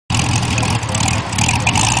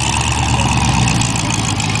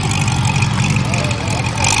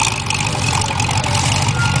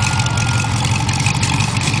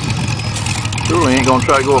gonna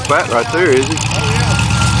try to go up that right there, is he?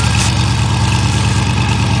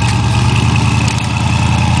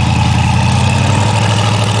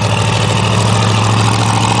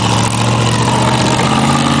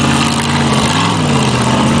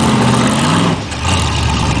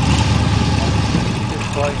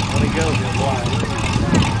 When he goes, he'll fly.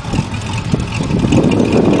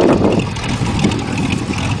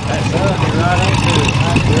 That sun, you're right into it.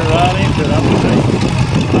 You're right into it. I'm gonna say,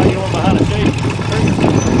 how you going behind a shade?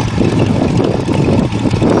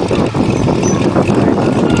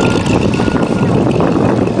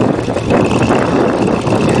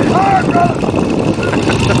 Hard, brother!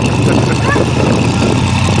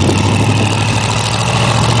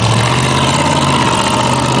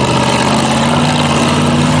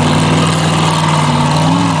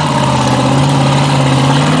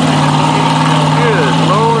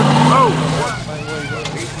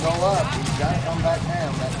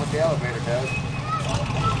 The elevator does.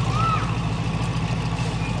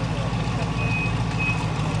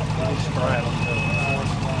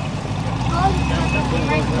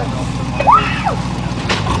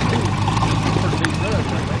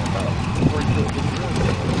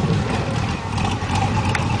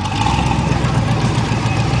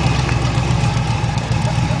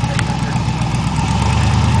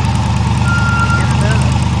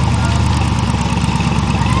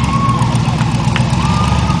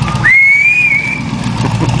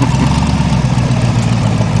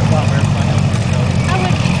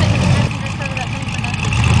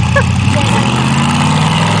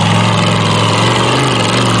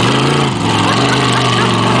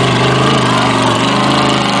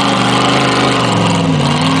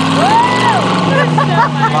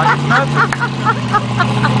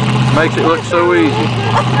 Makes it look so easy. Oh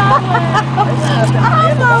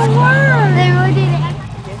my word! They really did it.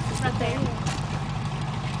 Right there.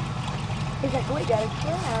 He's like, we got a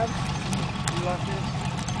crowd. You like this?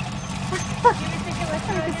 You think it was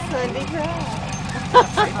Sunday crowd?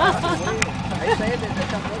 They said that a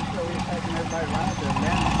couple weeks ago we were taking everybody right to them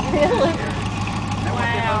now. Really?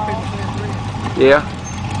 Wow. Yeah.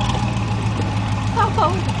 How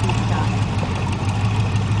old is this guy?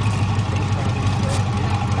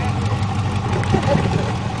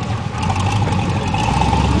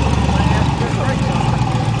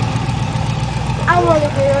 I want to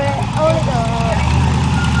do it. I want to go up.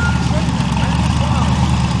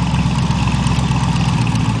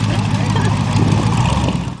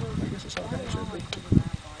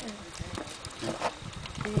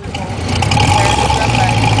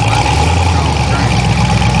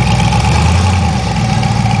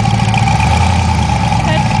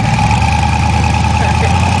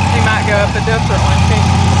 You might go up a different one.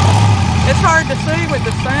 It's hard to see with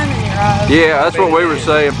the sun in your eyes. Yeah, that's what we were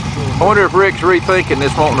saying. I wonder if Rick's rethinking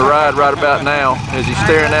this wanting to ride right about now as he's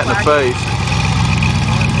staring that in the face.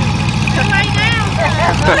 Right now.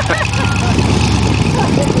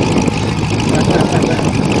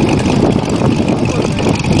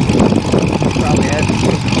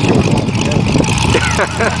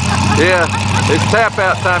 Yeah, it's tap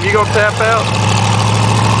out time. You gonna tap out?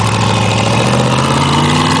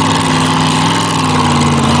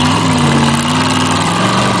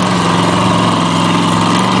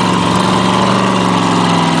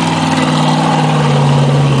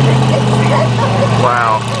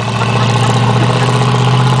 Wow.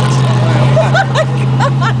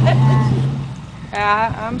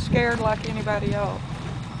 I'm scared like anybody else.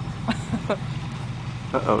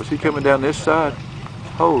 Uh-oh, is he coming down this side?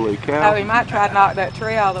 Holy cow. Oh, he might try to knock that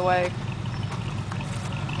tree out of the way.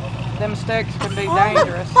 Them sticks can be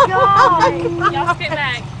dangerous. Y'all sit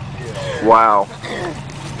back. Wow.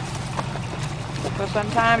 So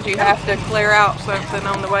sometimes you have to clear out something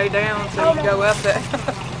on the way down so you can go up it.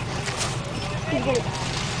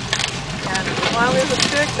 And as long as the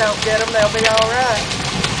stick don't get them, they'll be all right.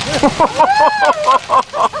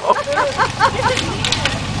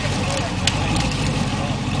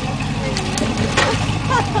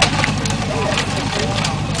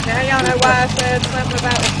 Now y'all know why I said something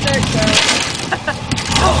about the stick though.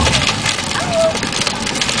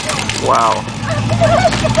 Wow.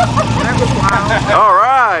 That was wild. All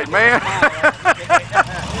right, man.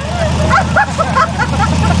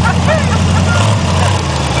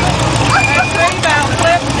 That tree about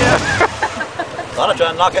flipped you. I'm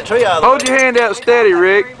trying to knock that tree out of the way. Hold your hand out steady,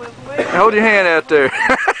 Rick. Hold your hand out there.